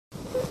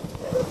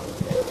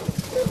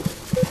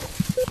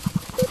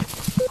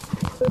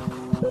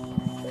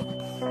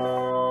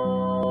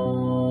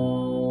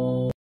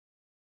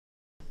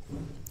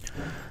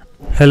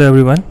Hello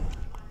everyone.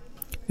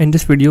 In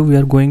this video we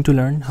are going to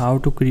learn how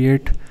to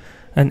create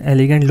an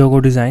elegant logo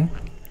design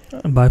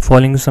by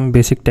following some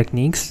basic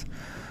techniques.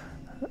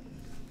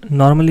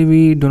 Normally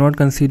we do not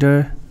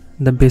consider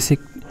the basic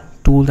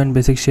tools and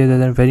basic shapes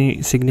as a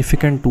very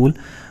significant tool,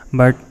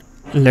 but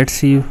let's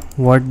see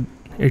what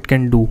it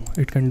can do.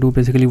 It can do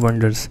basically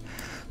wonders.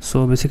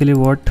 So basically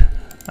what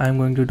I am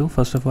going to do,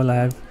 first of all I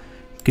have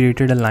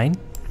created a line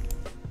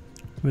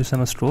with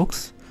some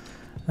strokes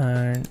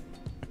and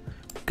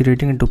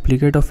creating a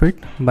duplicate of it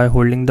by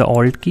holding the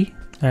Alt key,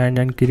 and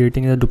then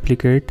creating a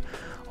duplicate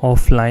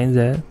of lines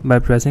there by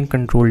pressing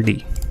Ctrl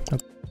D.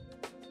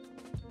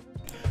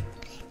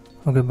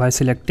 Okay, by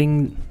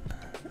selecting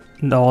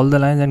all the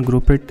lines and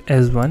group it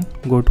as one,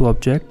 go to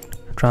Object,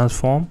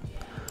 Transform,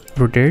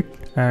 Rotate,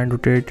 and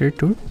rotate it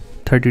to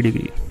 30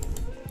 degree.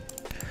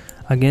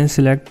 Again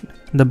select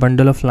the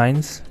bundle of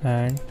lines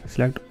and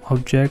select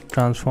Object,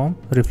 Transform,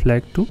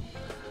 Reflect to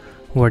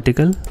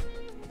Vertical.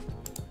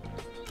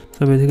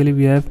 So basically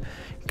we have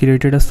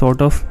created a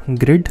sort of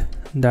grid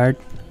that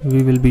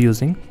we will be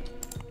using.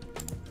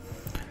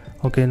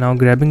 Okay, now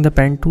grabbing the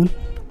pen tool,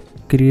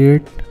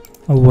 create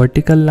a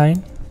vertical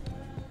line,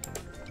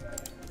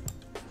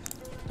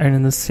 and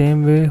in the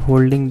same way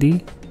holding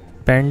the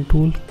pen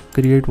tool,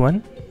 create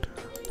one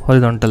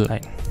horizontal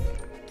line.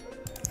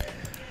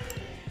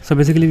 So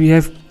basically we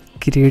have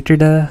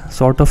created a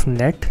sort of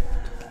net,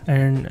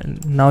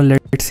 and now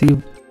let's see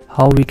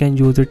how we can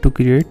use it to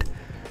create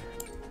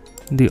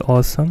the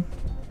awesome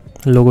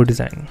logo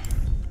design.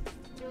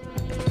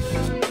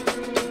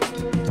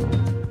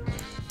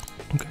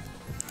 Okay,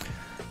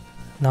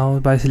 now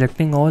by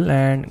selecting all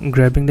and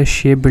grabbing the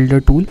shape builder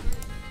tool,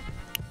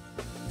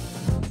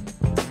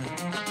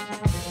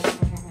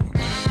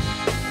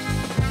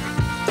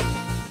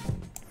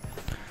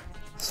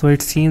 so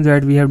it seems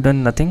that we have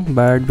done nothing,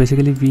 but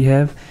basically we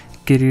have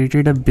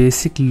created a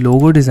basic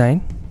logo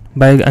design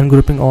by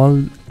ungrouping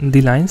all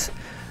the lines.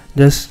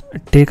 Just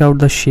take out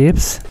the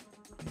shapes,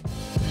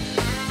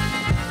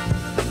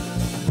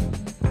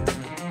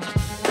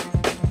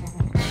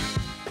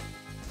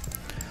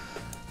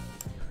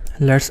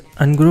 let's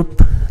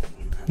ungroup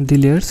the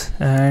layers,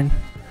 and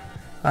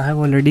I have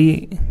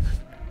already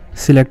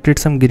selected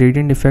some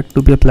gradient effect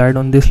to be applied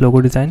on this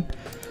logo design.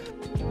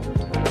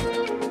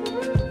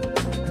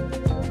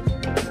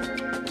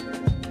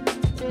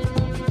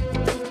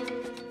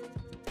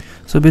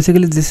 So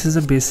basically this is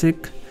a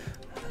basic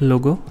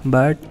logo,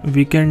 but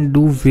we can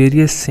do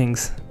various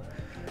things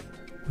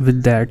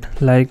with that.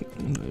 Like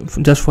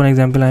just for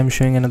example I am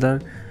showing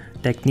another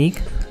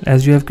technique.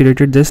 As you have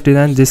created this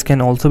design, this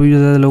can also be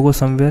used as a logo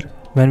somewhere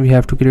when we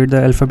have to create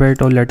the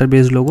alphabet or letter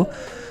based logo.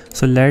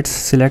 So let's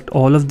select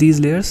all of these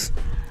layers.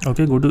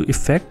 Okay, go to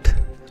Effect,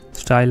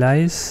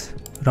 Stylize,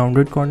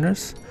 Rounded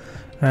Corners,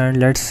 and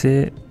let's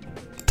say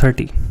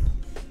 30.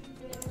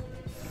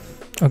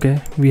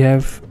 Okay, we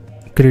have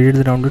created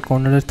the rounded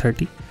corners at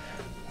 30,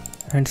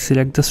 and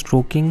select the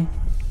stroking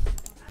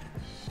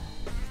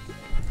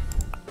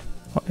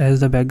as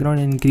the background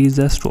and increase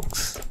the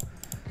strokes.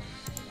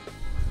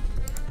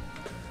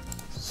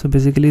 So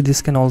basically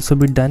this can also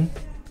be done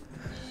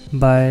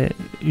by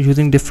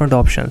using different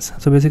options.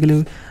 So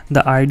basically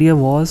the idea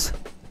was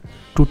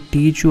to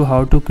teach you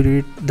how to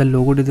create the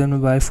logo design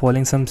by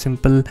following some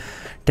simple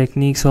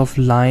techniques of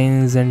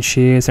lines and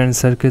shapes and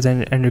circles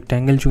and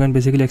rectangles. You can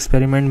basically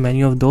experiment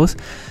many of those,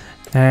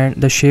 and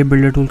the shape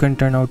builder tool can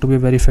turn out to be a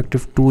very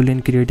effective tool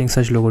in creating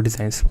such logo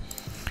designs.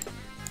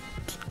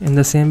 In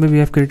the same way we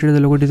have created the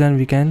logo design,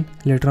 we can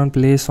later on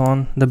place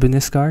on the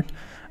business card,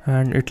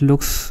 and it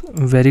looks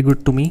very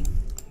good to me.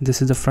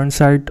 This is the front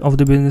side of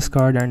the business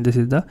card and this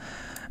is the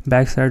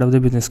back side of the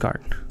business card.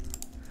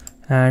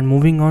 And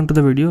moving on to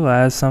the video, I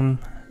have some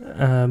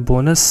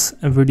bonus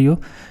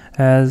video,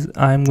 as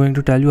I am going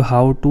to tell you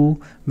how to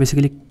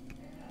basically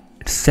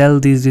sell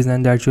these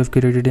designs that you have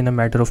created in a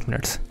matter of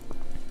minutes.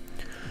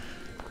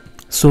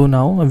 So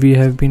now we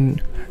have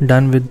been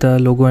done with the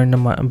logo and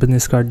the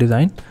business card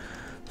design.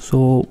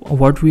 So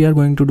what we are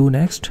going to do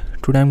next,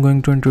 today I'm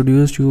going to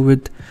introduce you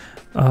with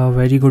a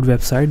very good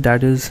website,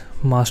 that is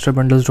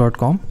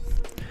masterbundles.com.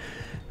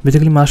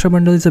 Basically Master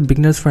Bundle is a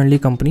beginners friendly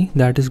company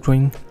that is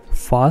growing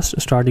fast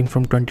starting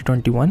from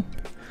 2021.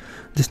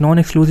 This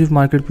non-exclusive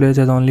marketplace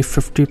has only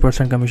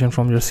 50% commission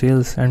from your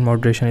sales, and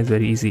moderation is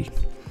very easy.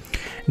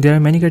 There are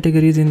many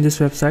categories in this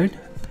website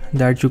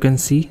that you can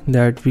see,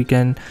 that we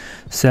can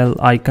sell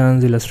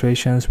icons,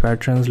 illustrations,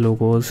 patterns,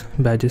 logos,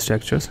 badges,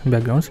 textures,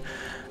 backgrounds.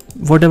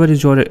 Whatever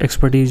is your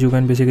expertise, you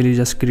can basically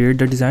just create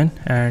the design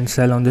and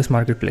sell on this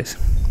marketplace.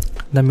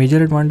 The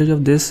major advantage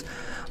of this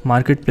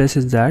marketplace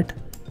is that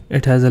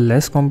it has a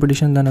less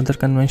competition than other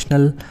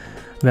conventional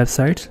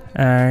websites,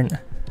 and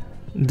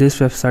this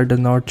website does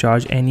not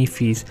charge any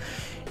fees.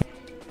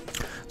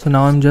 So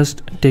now I'm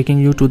just taking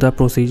you to the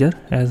procedure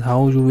as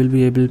how you will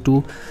be able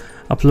to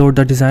upload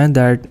the design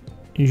that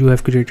you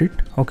have created.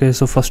 Okay,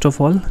 so first of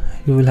all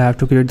you will have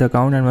to create the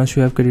account, and once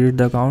you have created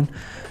the account,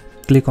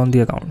 click on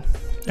the account.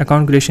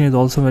 Account creation is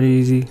also very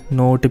easy,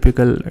 no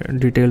typical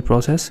detailed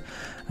process.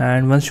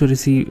 And once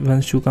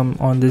you come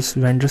on this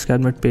vendors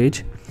cabinet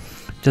page,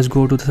 just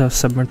go to the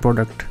submit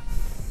product.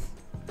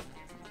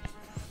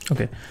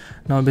 Okay,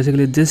 now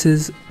basically this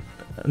is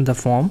the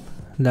form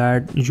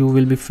that you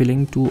will be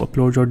filling to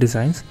upload your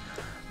designs.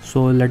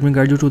 So let me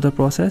guide you to the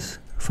process.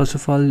 First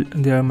of all,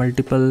 there are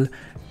multiple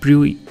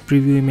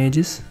preview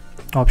images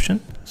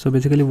option. So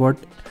basically what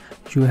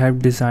you have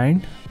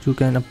designed, you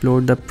can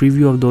upload the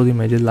preview of those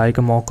images like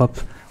a mock-up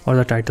or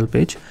the title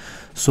page.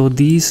 So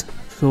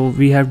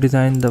we have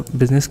designed the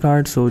business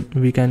card, so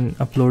we can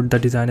upload the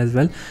design as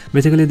well.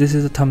 Basically this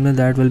is a thumbnail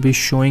that will be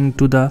showing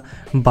to the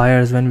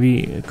buyers when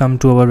we come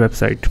to our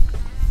website.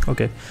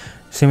 Okay,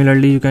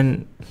 similarly you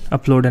can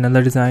upload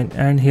another design,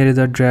 and here is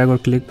a drag or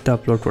click the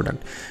upload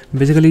product.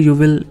 Basically you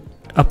will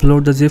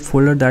upload the zip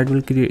folder that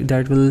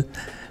will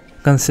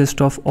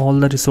consist of all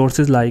the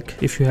resources. Like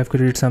if you have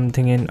created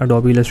something in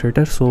Adobe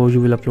Illustrator, so you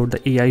will upload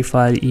the AI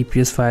file,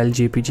 EPS file,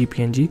 JPG,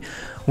 PNG,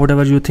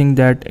 whatever you think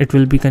that it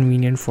will be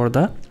convenient for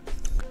the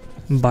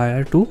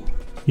buyer to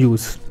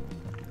use.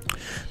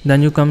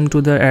 Then you come to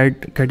the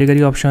add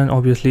category option.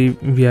 Obviously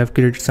we have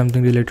created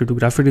something related to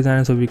graphic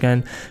design, so we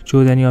can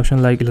choose any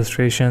option like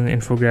illustration,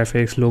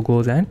 infographics,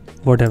 logos, and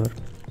whatever.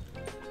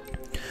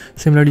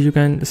 Similarly you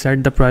can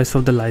set the price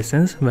of the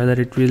license, whether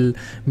it will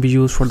be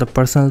used for the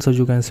personal, so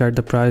you can set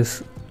the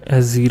price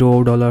as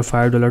 $0,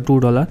 $5,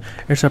 $2.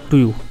 It's up to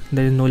you,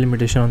 there is no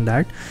limitation on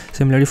that.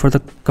 Similarly for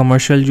the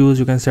commercial use,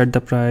 you can set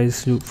the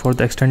price. For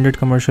the extended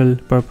commercial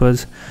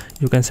purpose,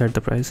 you can set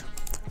the price.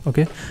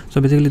 Okay,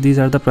 so basically these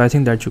are the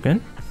pricing that you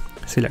can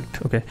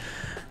select. Okay,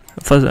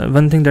 first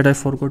one thing that I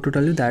forgot to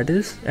tell you, that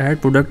is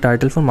add product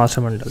title for master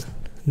bundle.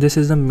 This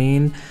is the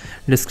main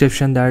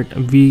description that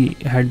we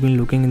had been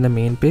looking in the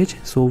main page.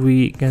 So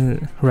we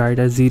can write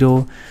as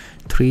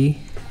 03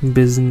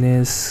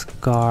 business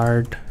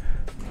card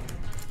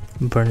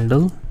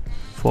bundle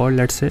for,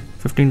 let's say,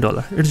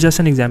 $15. It's just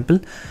an example.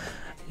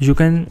 You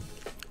can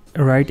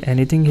write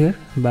anything here,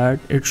 but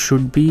it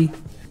should be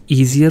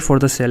easier for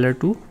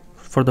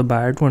the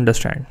buyer to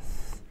understand.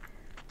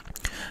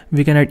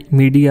 We can add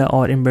media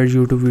or embed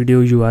YouTube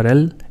video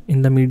URL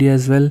in the media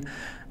as well.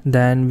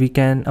 Then we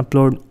can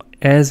upload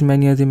as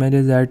many as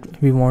images that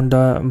we want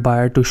the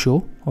buyer to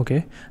show.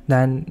 Okay,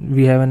 then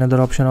we have another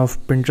option of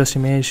Pinterest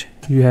image.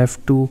 You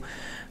have to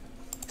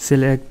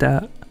select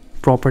the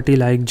property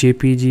like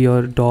JPG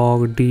or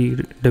dog,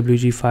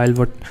 DWG file,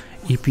 what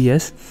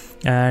EPS,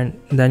 and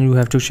then you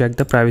have to check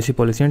the privacy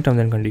policy and terms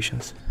and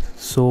conditions.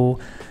 So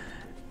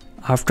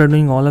after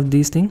doing all of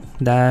these things,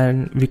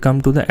 then we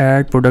come to the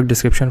add product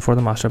description for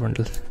the master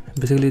bundle.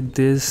 Basically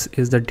this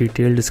is the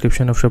detailed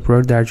description of your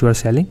product that you are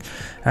selling,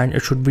 and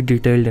it should be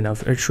detailed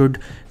enough. It should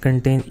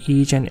contain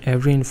each and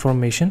every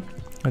information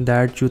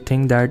that you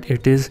think that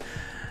it is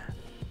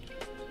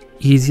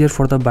easier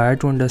for the buyer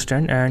to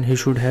understand, and he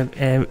should have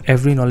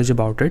every knowledge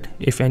about it.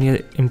 If any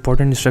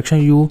important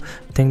instruction you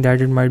think that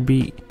it might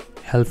be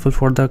helpful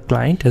for the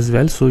client as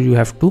well, so you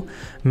have to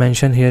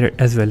mention here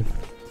as well.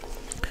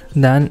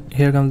 Then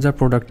here comes the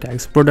product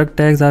tags. Product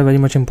tags are very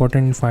much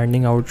important in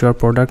finding out your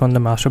product on the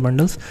master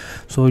bundles.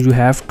 So you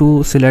have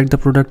to select the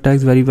product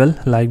tags very well,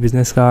 like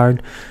business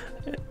card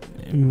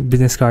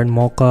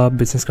mockup,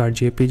 business card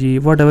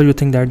JPG, whatever you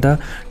think that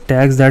the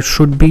tags that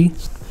should be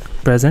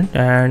present,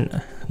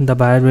 and the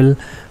buyer will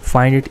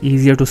find it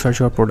easier to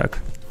search your product.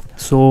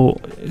 So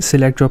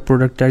select your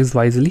product tags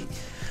wisely.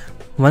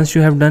 Once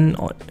you have done,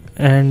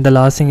 and the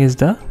last thing is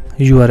the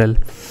URL.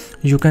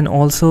 You can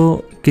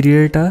also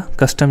create a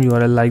custom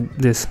URL like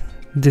this.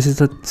 This is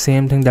the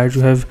same thing that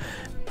you have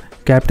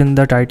kept in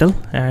the title,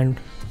 and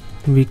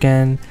we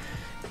can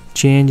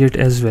change it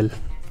as well,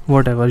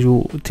 whatever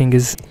you think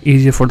is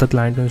easier for the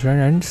client to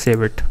understand, and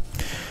save it.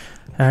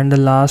 And the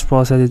last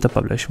process is the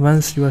publish.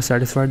 Once you are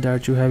satisfied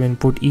that you have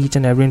input each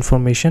and every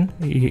information,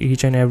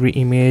 each and every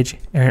image,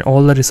 and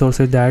all the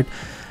resources that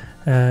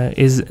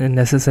is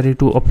necessary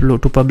to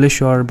publish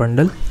your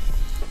bundle,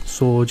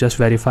 so just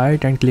verify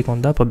it and click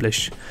on the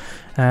publish,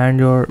 and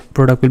your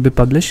product will be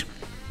published.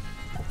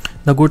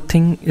 The good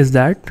thing is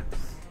that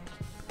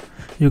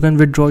you can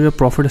withdraw your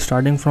profit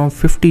starting from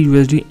 50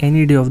 USD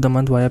any day of the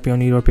month via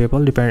Payoneer or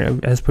PayPal,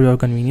 depending as per your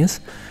convenience.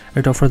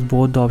 It offers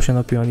both the option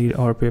of Payoneer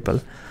or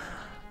PayPal.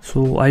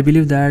 So I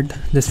believe that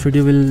this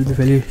video will be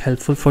very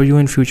helpful for you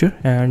in future,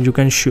 and you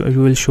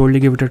will surely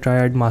give it a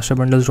try at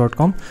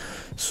masterbundles.com.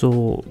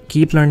 So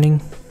keep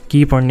learning,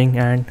 keep earning,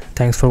 and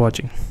thanks for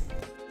watching.